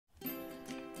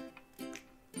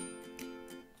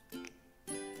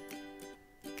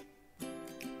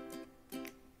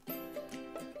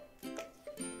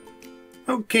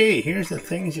Okay, here's the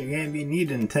things you're going to be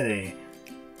needing today.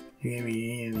 You're going to be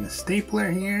needing the stapler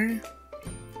here,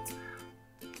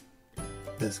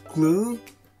 this glue,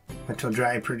 which will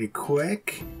dry pretty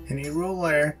quick, and a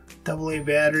roller, AA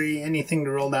battery, anything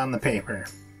to roll down the paper.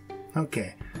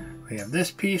 Okay, we have this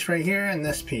piece right here and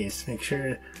this piece. Make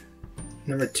sure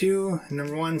number 2 and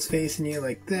number 1's facing you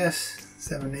like this,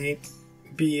 7, 8,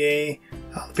 BA,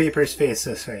 all the papers face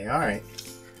this way. Alright,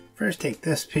 first take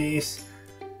this piece.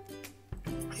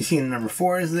 You see the number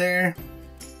 4 is there.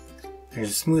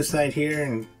 There's a smooth side here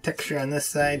and texture on this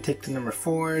side. Take the number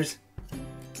 4s,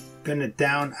 bend it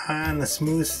down on the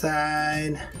smooth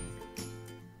side.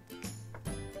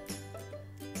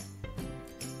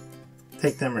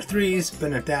 Take the number 3s,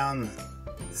 bend it down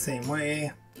the same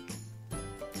way.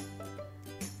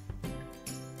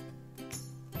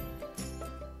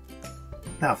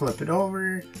 Now flip it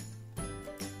over.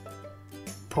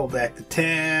 Pull back the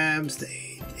tabs, the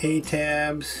A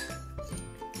tabs.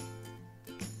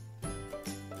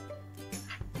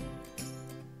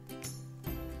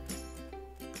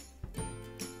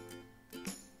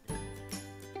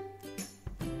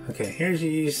 Okay, here's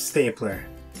your stapler.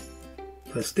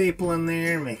 Put a staple in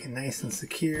there, make it nice and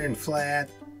secure and flat.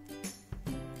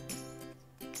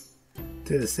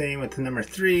 Do the same with the number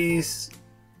 3s.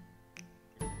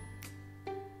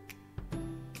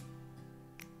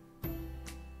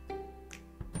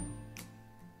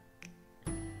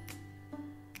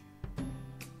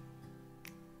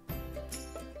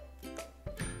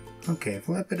 Okay,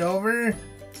 flip it over.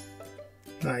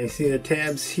 Now you see the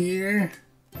tabs here.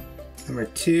 Number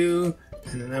 2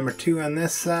 and the number 2 on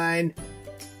this side,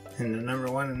 and the number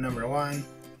 1 and number 1.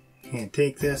 You can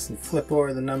take this and flip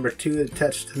over the number 2 to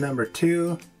touch the number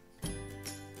 2.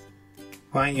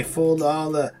 Why don't you fold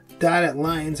all the dotted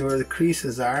lines where the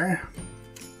creases are,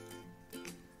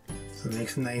 so it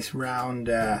makes a nice round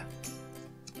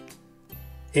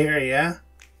area.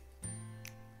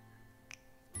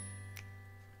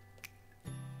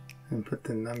 And put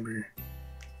the number,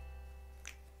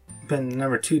 bend the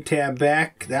number 2 tab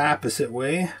back the opposite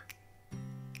way.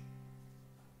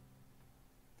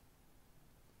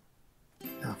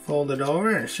 Now fold it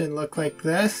over and it should look like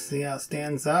this. See how it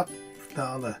stands up with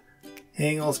all the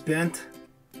angles bent.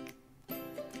 And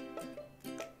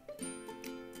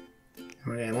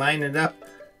we're going to line it up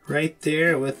right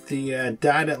there with the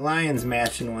dotted lines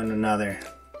matching one another.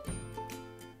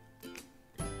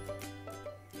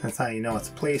 That's how you know it's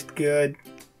placed good.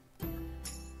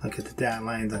 Look at the dot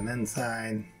lines on the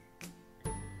inside.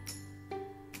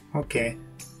 Okay.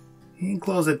 You can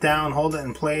close it down, hold it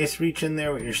in place, reach in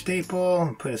there with your staple,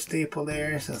 and put a staple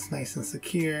there so it's nice and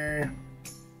secure.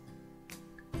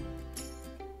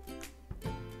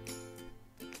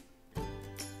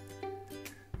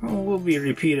 Well, we'll be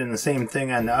repeating the same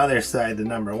thing on the other side, the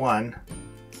number 1.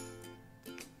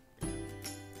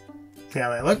 See how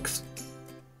that looks?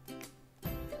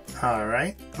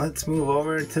 Alright, let's move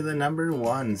over to the number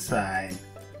 1 side.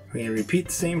 We're going to repeat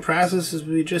the same process as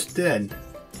we just did.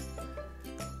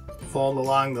 Fold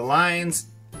along the lines,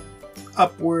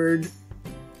 upward.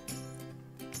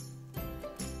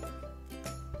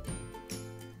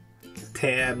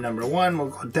 Tab number 1 will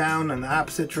go down in the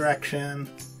opposite direction,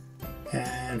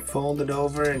 and fold it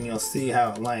over and you'll see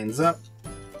how it lines up.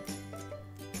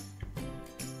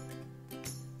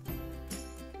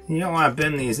 You don't want to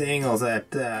bend these angles at,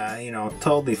 you know,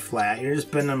 totally flat. You're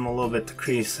just bending them a little bit to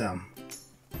crease them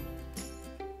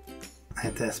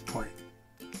at this point.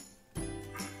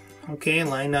 Okay,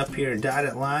 line up your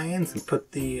dotted lines and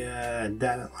put the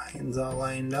dotted lines all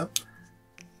lined up.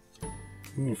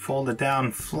 You fold it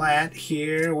down flat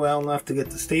here, well enough to get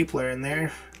the stapler in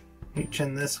there. Reach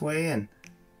in this way and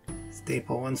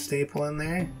staple one staple in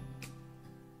there.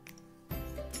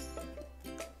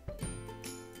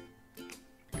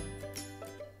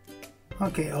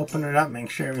 Okay, open it up,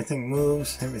 make sure everything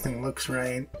moves, everything looks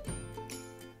right.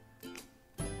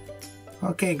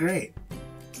 Okay, great.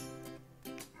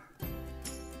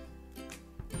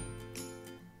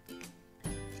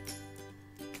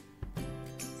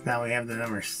 Now we have the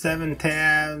number 7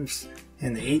 tabs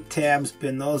and the 8 tabs,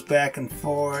 bend those back and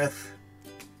forth.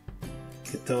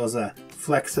 Get those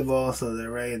flexible so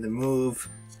they're ready to move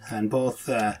on both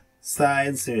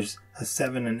sides. There's a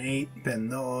 7 and 8,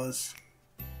 bend those.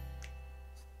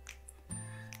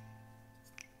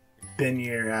 Bend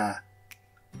your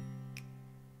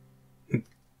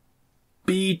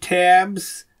B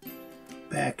tabs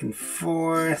back and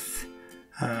forth,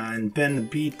 and bend the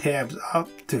B tabs up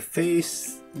to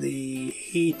face the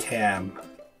A tab.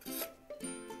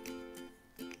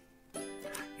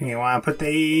 You want to put the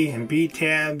A and B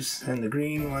tabs and the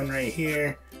green one right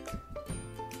here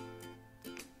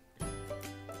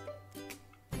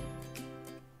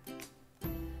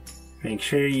Make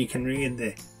sure you can read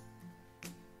the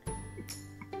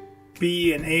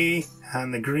B and A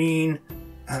on the green.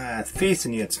 It's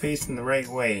facing you, it's facing the right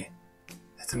way.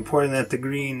 It's important that the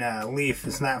green leaf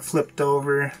is not flipped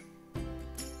over.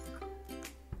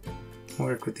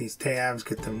 Work with these tabs,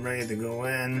 get them ready to go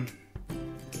in.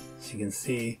 As you can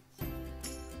see,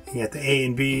 you got the A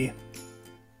and B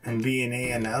and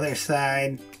A on the other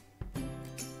side.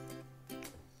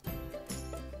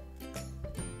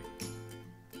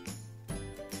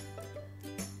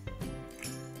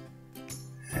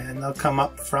 And they'll come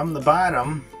up from the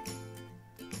bottom.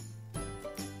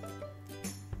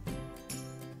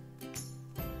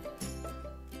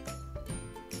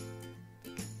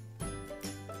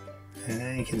 And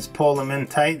then you can just pull them in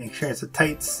tight, make sure it's a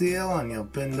tight seal, and you'll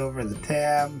bend over the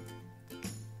tab.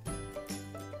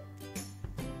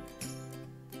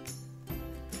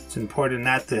 It's important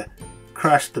not to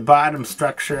crush the bottom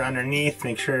structure underneath.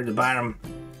 Make sure the bottom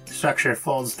structure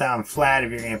folds down flat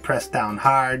if you're going to press down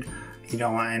hard. You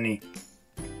don't want any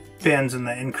bends in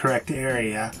the incorrect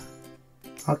area.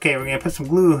 Okay, we're going to put some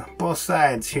glue both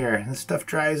sides here. This stuff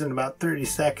dries in about 30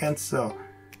 seconds, so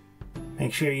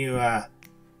make sure you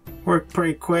work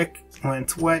pretty quick. When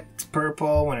it's wet, it's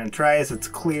purple. When it dries, it's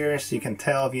clear, so you can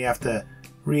tell if you have to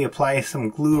reapply some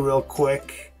glue real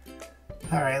quick.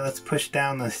 Alright, let's push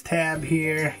down this tab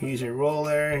here. Use your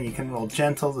roller. You can roll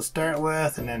gentle to start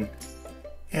with, and then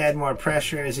add more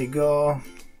pressure as you go.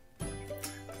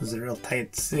 This is a real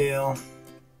tight seal.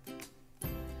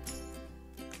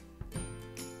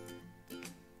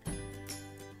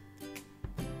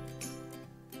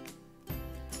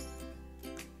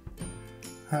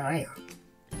 Alright,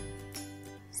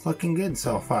 it's looking good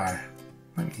so far.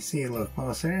 Let me see a little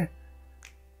closer.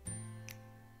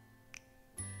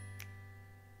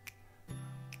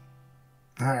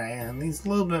 Alright, and needs a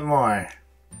little bit more.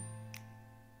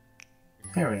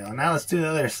 There we go. Now let's do the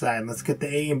other side. Let's get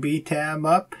the A and B tab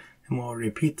up, and we'll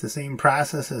repeat the same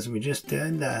process as we just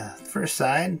did the first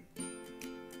side.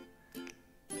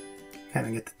 Kind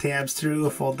of get the tabs through,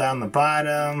 fold down the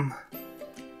bottom.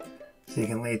 So you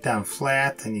can lay it down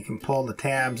flat, and you can pull the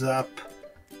tabs up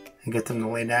and get them to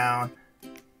lay down.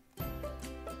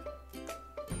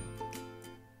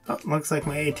 Oh, looks like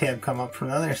my A tab come up from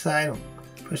the other side.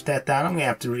 Push that down. I'm going to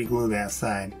have to re-glue that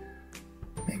side.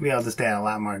 Maybe I'll just add a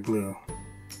lot more glue.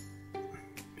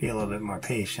 Be a little bit more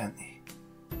patient.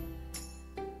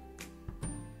 I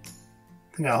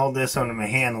think I'll hold this onto my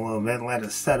hand a little bit and let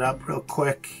it set up real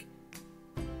quick.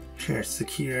 Make sure it's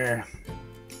secure.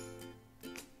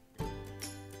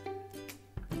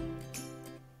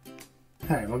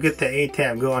 Alright, we'll get the A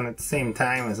tab going at the same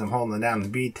time as I'm holding down the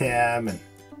B tab, and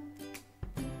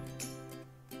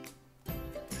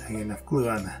I get enough glue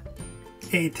on the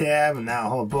A tab, and now I'll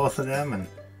hold both of them, and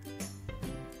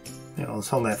let's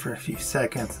hold that for a few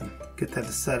seconds and get that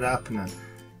to set up, and then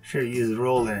sure use the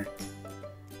roller.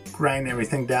 Grind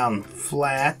everything down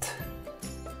flat.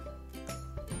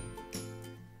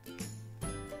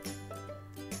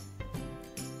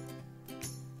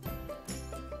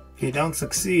 If you don't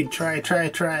succeed, try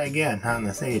again on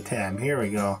this A tab. Here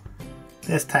we go.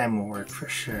 This time will work for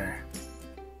sure.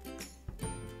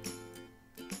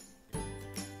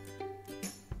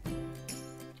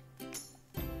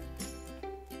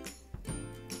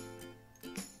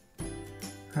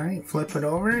 Alright, flip it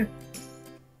over,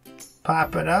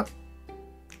 pop it up.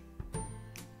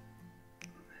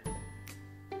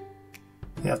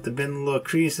 You have to bend the little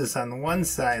creases on the one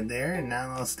side there, and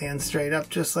now they'll stand straight up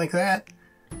just like that.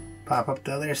 Pop up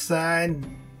the other side,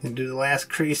 and do the last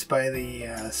crease by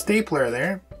the stapler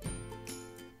there.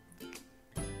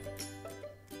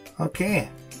 Okay,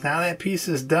 now that piece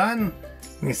is done,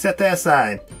 we can set that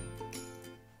aside.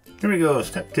 Here we go,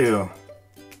 step 2.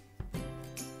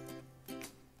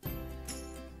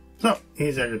 So,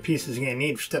 these are the pieces you're going to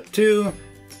need for step 2.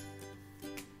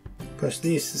 Push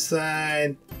these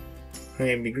aside.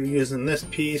 We're going to be using this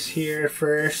piece here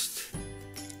first.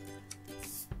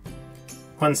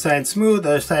 One side smooth, the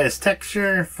other side is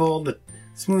texture. Fold the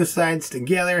smooth sides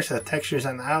together so the texture's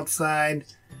on the outside.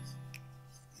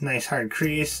 Nice hard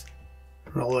crease.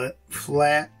 Roll it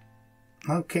flat.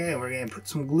 Okay, we're going to put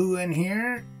some glue in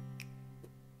here.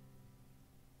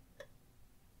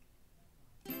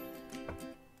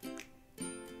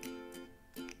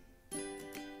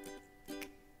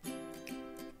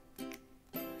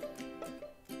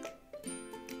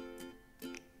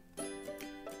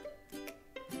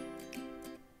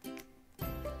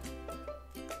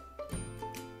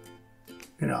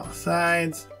 Get all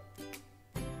sides.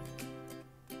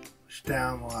 Push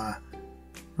down, we'll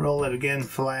roll it again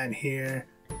flat here.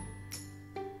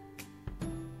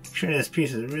 Make sure this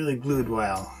piece is really glued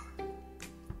well.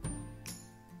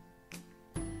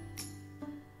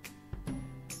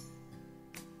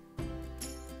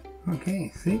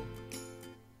 Okay, see?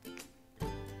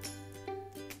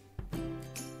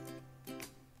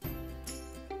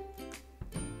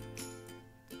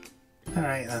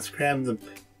 Alright, let's grab the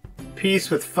piece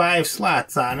with 5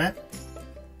 slots on it.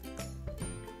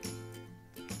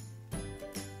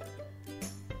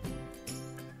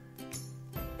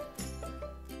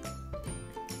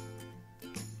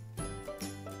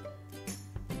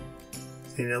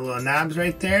 See the little knobs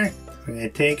right there? We're going to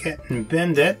take it and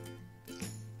bend it.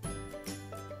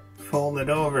 Fold it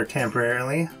over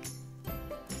temporarily.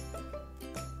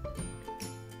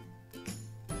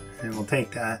 And we'll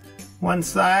take that one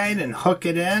side and hook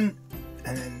it in,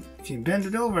 and then if you bend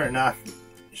it over enough,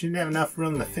 you should have enough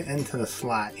room to fit into the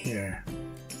slot here.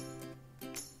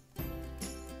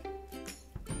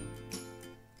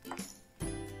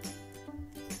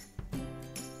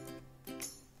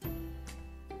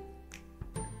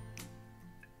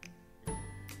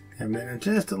 And bend it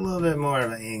just a little bit more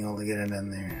of an angle to get it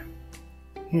in there.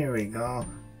 Here we go.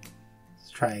 Let's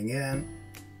try again.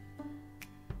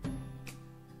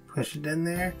 Push it in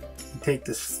there. You take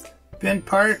this bent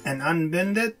part and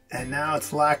unbend it, and now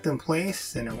it's locked in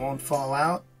place and it won't fall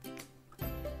out.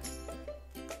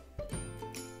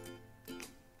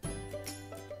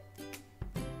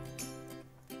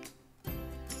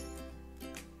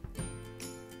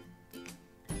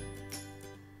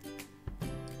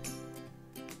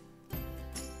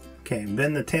 Okay,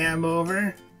 bend the tab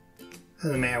over.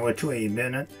 Doesn't matter which way you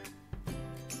bend it.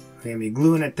 We're going to be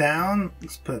gluing it down.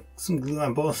 Let's put some glue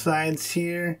on both sides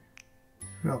here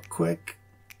real quick.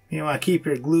 You want to keep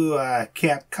your glue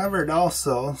cap covered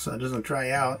also so it doesn't dry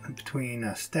out in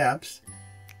between steps.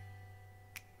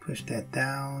 Push that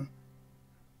down.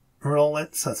 Roll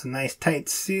it so it's a nice tight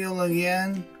seal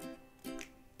again.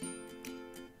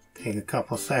 Take a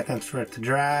couple seconds for it to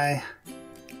dry.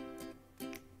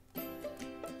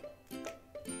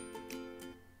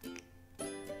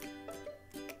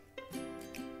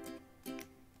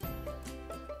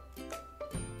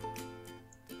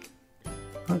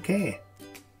 Okay,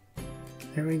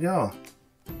 there we go.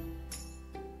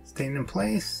 Staying in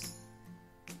place.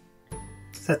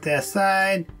 Set that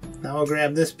aside. Now we'll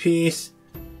grab this piece.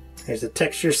 There's a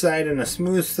texture side and a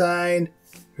smooth side.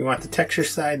 We want the texture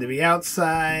side to be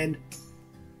outside.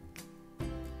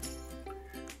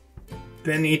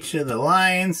 Bend each of the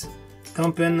lines.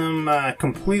 Don't bend them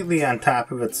completely on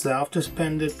top of itself. Just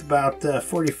bend it about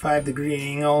 45-degree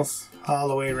angles all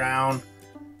the way around.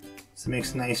 So it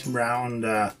makes a nice round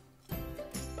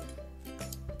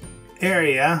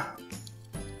area.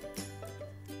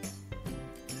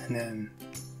 And then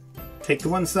take the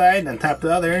one side and tap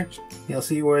the other. You'll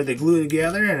see where they glue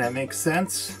together, and that makes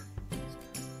sense.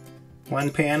 One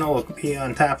panel will be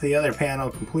on top of the other panel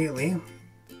completely.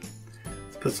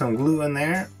 Let's put some glue in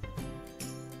there.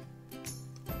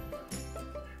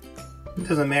 It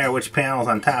doesn't matter which panel's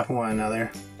on top of one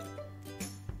another.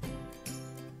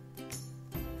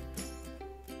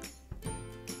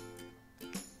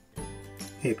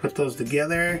 Okay, put those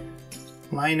together,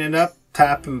 line it up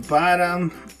top and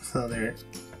bottom so they're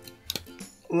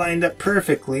lined up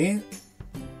perfectly.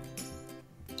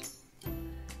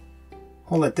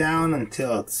 Hold it down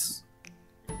until it's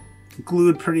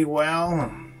glued pretty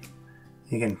well.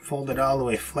 You can fold it all the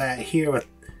way flat here with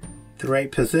the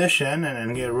right position, and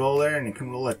then get a roller and you can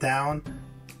roll it down.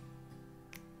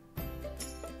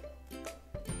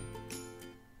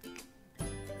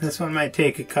 This one might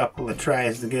take a couple of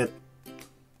tries to get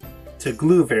to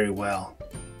glue very well.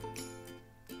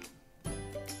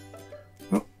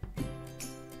 Oop.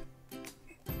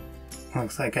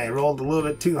 Looks like I rolled a little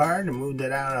bit too hard and moved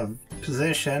it out of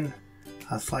position.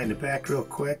 I'll slide it back real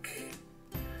quick.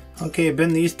 Okay,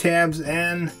 bend these tabs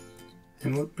in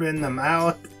and bend them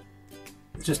out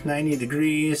just 90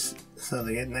 degrees so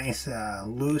they get nice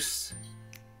loose,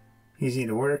 easy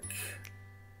to work.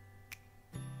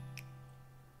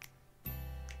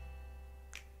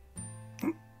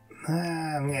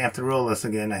 I'm going to have to roll this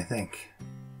again, I think.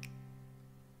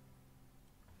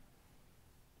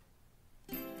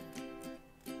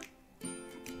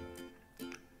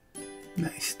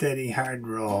 Nice steady hard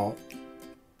roll.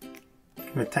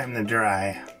 Give it time to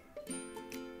dry.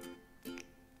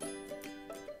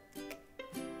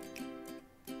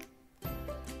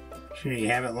 Make sure you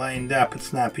have it lined up.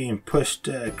 It's not being pushed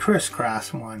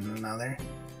crisscross one another.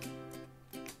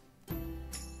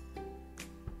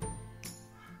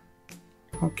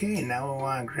 Okay, now we'll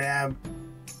want to grab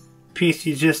the piece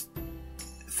you just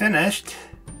finished.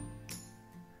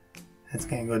 It's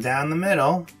going to go down the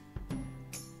middle.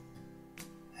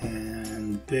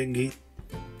 And big,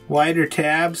 wider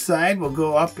tab side will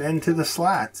go up into the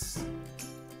slots.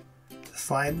 The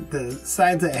slide the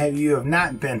sides that you have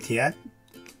not bent yet.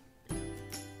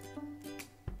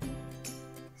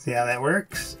 See how that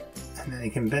works? And then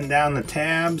you can bend down the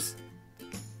tabs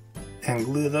and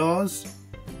glue those.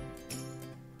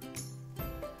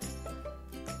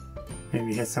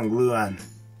 Maybe get some glue on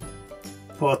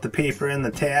both the paper and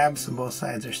the tabs so both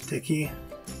sides are sticky.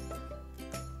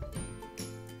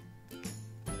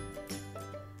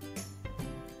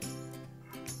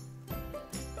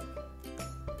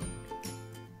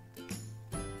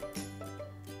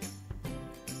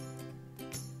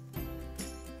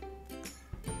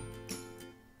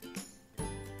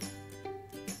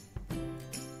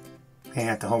 I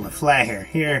have to hold it flat here.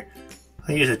 Here,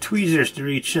 I'll use the tweezers to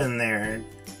reach in there.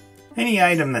 Any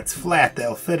item that's flat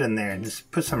that'll fit in there,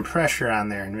 just put some pressure on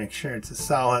there and make sure it's a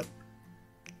solid,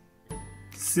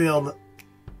 sealed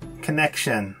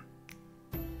connection.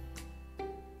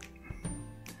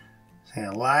 So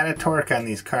a lot of torque on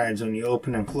these cards when you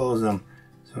open and close them.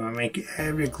 So I make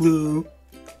every glued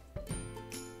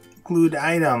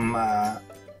item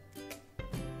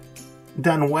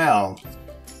done well.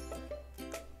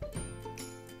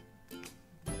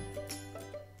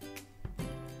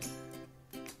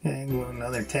 Okay, glue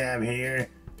another tab here.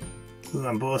 Glue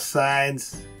on both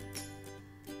sides.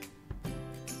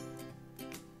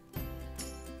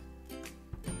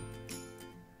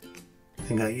 I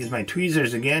think I'll use my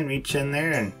tweezers again, reach in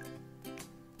there and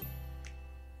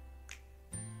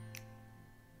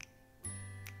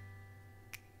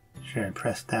sure I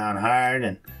press down hard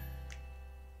and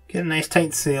get a nice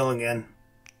tight seal again.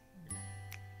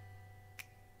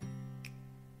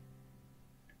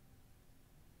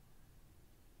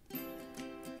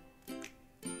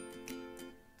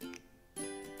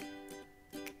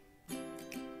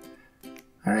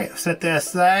 Alright, set that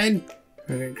aside.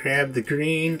 We're going to grab the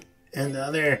green and the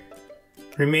other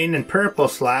remaining purple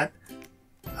slot.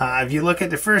 If you look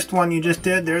at the first one you just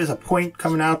did, there is a point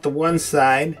coming out the one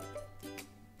side.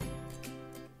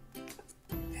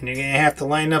 And you're going to have to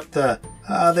line up the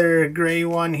other gray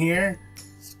one here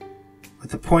with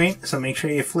the point. So make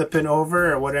sure you flip it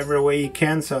over or whatever way you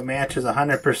can so it matches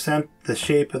 100% the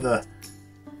shape of the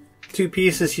two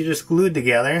pieces you just glued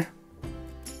together.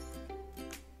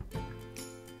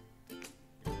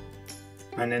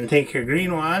 And then take your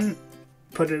green one,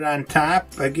 put it on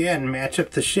top. Again, match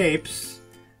up the shapes.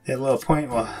 That little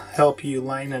point will help you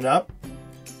line it up.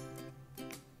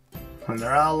 When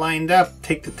they're all lined up,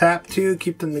 take the top two,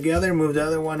 keep them together, move the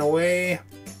other one away.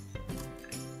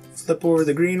 Flip over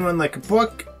the green one like a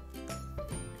book.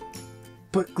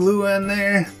 Put glue on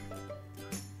there.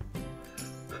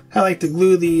 I like to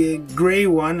glue the gray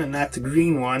one and not the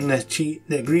green one.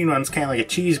 The green one's kind of like a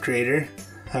cheese grater.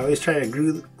 I always try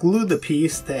to glue the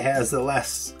piece that has the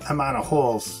less amount of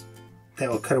holes that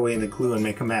will cut away the glue and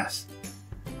make a mess.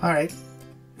 Alright,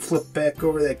 flip back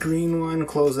over that green one,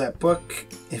 close that book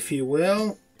if you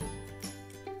will.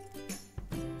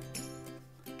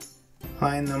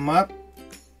 Line them up.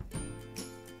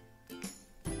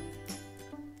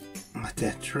 Let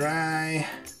that dry.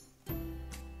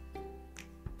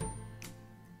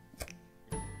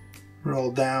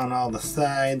 Roll down all the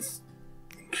sides.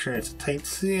 Make sure it's a tight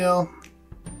seal.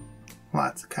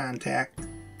 Lots of contact.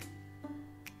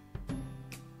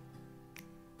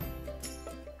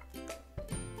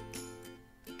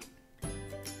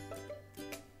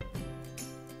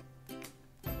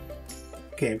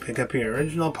 Okay, pick up your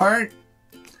original part.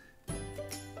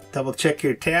 Double check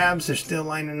your tabs. They're still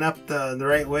lining up the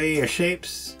right way, your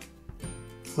shapes.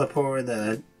 Flip over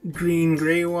the green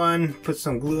gray one. Put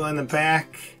some glue on the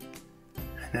back.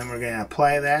 And then we're going to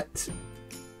apply that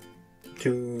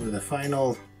to the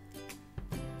final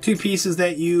two pieces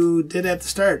that you did at the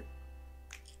start.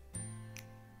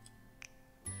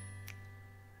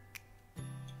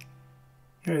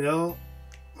 Here we go.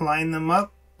 Line them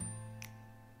up.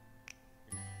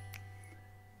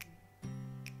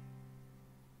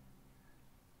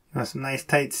 Got some nice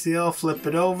tight seal. Flip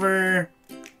it over.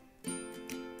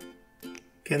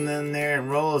 Get in there and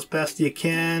roll as best you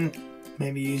can.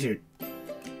 Maybe use your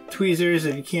tweezers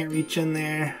if you can't reach in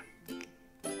there.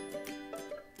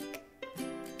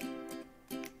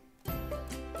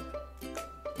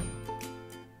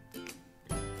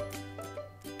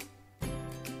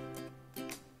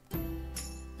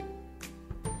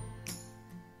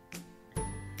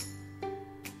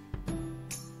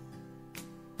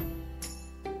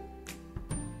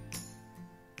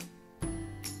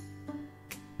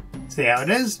 See how it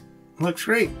is? Looks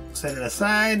great. Set it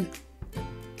aside.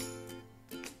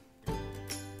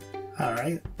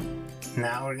 Alright,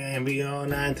 now we're going to be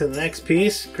going on to the next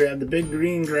piece. Grab the big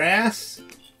green grass.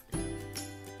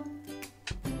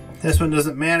 This one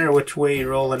doesn't matter which way you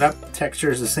roll it up. Texture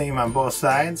is the same on both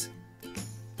sides.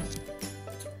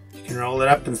 You can roll it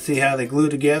up and see how they glue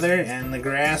together, and the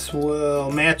grass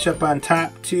will match up on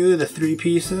top to the 3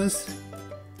 pieces.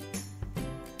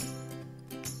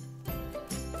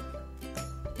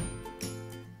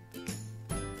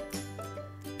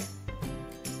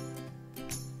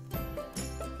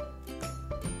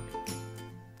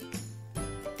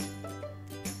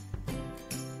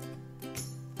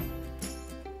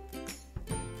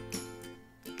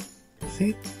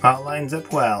 See, all lines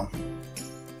up well.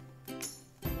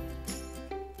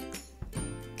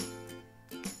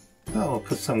 Oh, we'll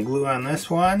put some glue on this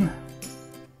one.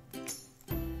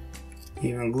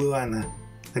 Even glue on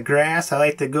the grass. I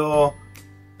like to go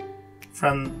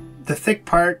from the thick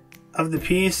part of the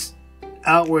piece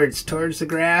outwards towards the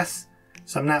grass,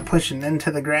 so I'm not pushing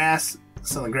into the grass,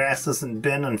 so the grass doesn't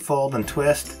bend and fold and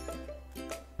twist.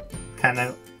 Kind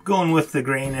of going with the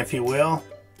grain, if you will.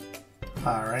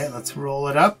 Alright, let's roll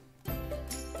it up.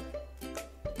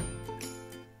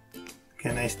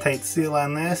 Get a nice tight seal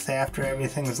on this after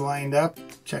everything's lined up.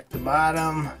 Check the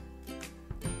bottom.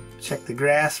 Check the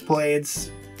grass blades.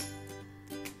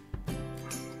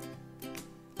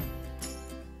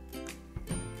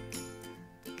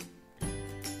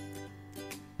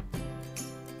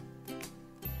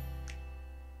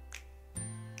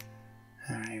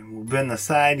 Alright, we'll bend the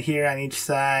side here on each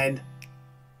side.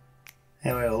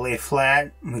 That way it will lay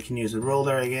flat. We can use the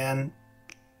roller again.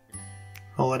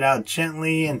 Roll it out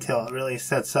gently until it really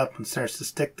sets up and starts to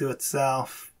stick to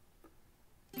itself.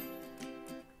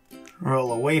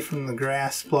 Roll away from the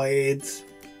grass blades.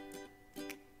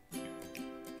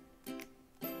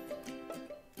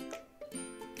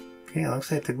 Okay,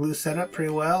 looks like the glue set up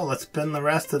pretty well. Let's bend the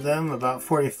rest of them about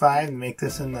 45 and make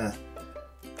this in the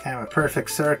kind of a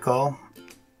perfect circle.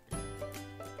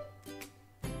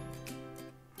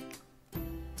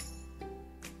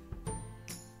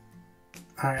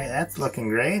 Alright, that's looking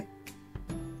great.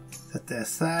 Set that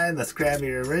aside. Let's grab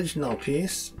your original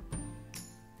piece.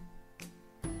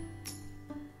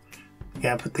 You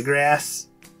gotta put the grass.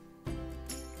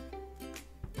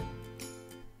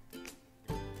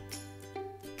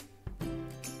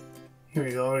 Here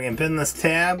we go. We're gonna bend this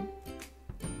tab.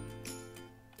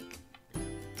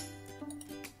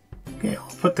 Okay,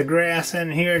 we'll put the grass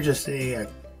in here, just an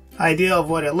idea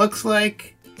of what it looks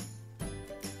like.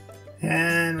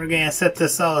 And we're going to set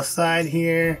this all aside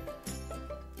here.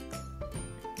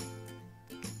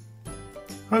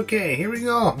 Okay, here we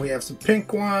go. We have some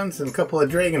pink ones and a couple of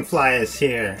dragonflies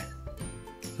here.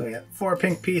 So we got 4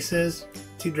 pink pieces,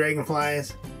 2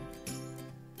 dragonflies.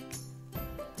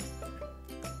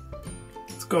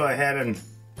 Let's go ahead and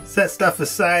set stuff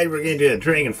aside. We're going to do a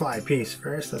dragonfly piece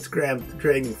first. Let's grab the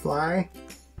dragonfly.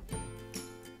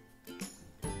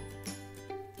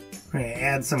 We're going to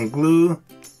add some glue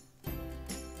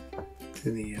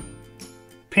to the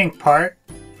pink part.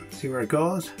 See where it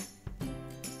goes.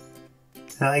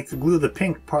 I like to glue the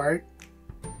pink part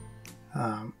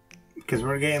because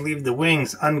we're going to leave the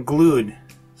wings unglued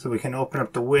so we can open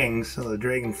up the wings so the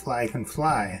dragonfly can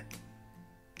fly.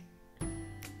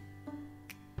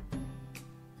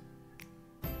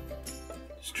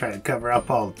 Just try to cover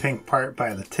up all the pink part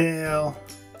by the tail.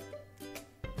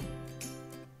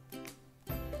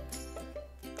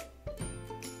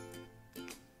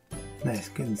 Nice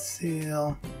good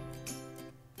seal.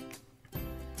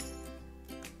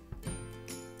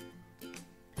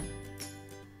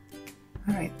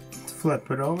 Alright, let's flip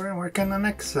it over and work on the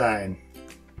next side.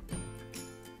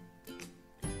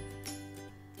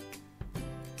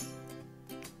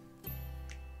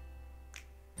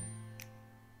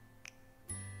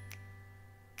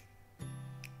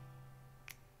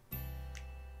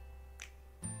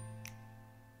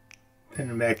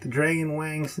 Pinning back the dragon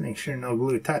wings, make sure no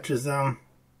glue touches them.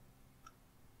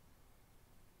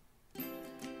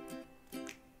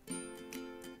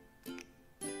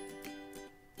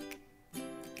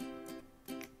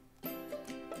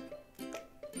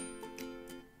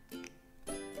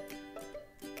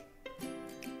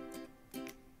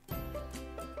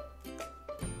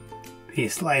 He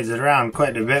slides it around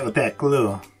quite a bit with that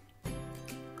glue,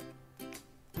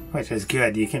 which is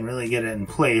good. You can really get it in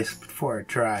place before it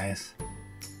dries.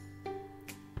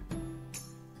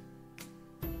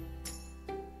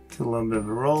 A little bit of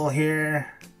a roll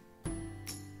here.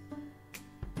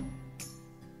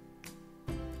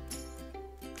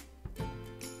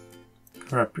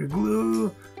 Cover up your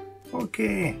glue.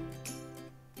 Okay.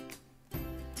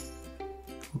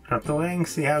 Open up the wings,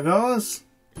 see how it goes.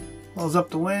 Close up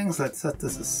the wings. Let's set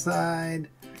this aside.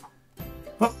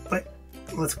 Oh, wait.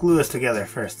 Let's glue this together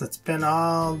first. Let's bend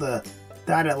all the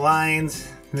dotted lines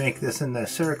to make this into a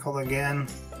circle again.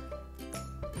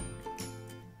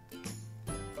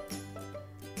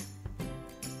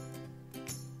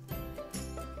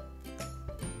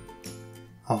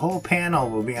 A whole panel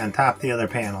will be on top of the other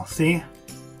panel, see?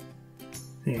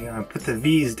 So you're going to put the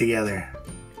V's together.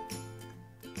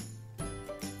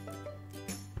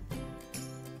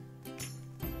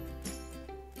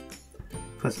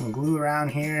 Put some glue around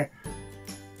here.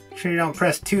 Make sure you don't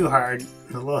press too hard.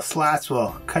 The little slots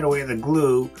will cut away the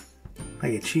glue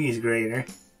like a cheese grater.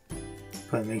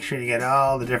 But make sure you get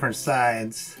all the different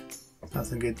sides.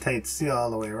 That's a good tight seal all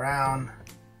the way around.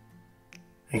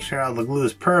 Make sure all the glue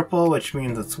is purple, which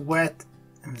means it's wet.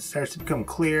 And it starts to become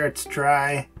clear, it's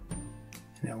dry,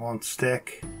 and it won't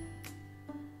stick.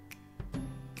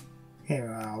 Okay, we're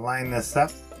gonna line this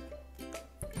up.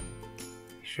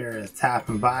 Make sure the top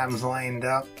and bottom's lined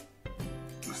up.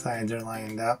 The sides are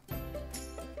lined up.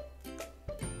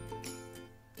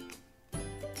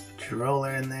 Put your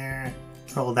roller in there.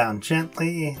 Roll down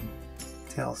gently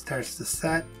until it starts to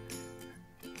set.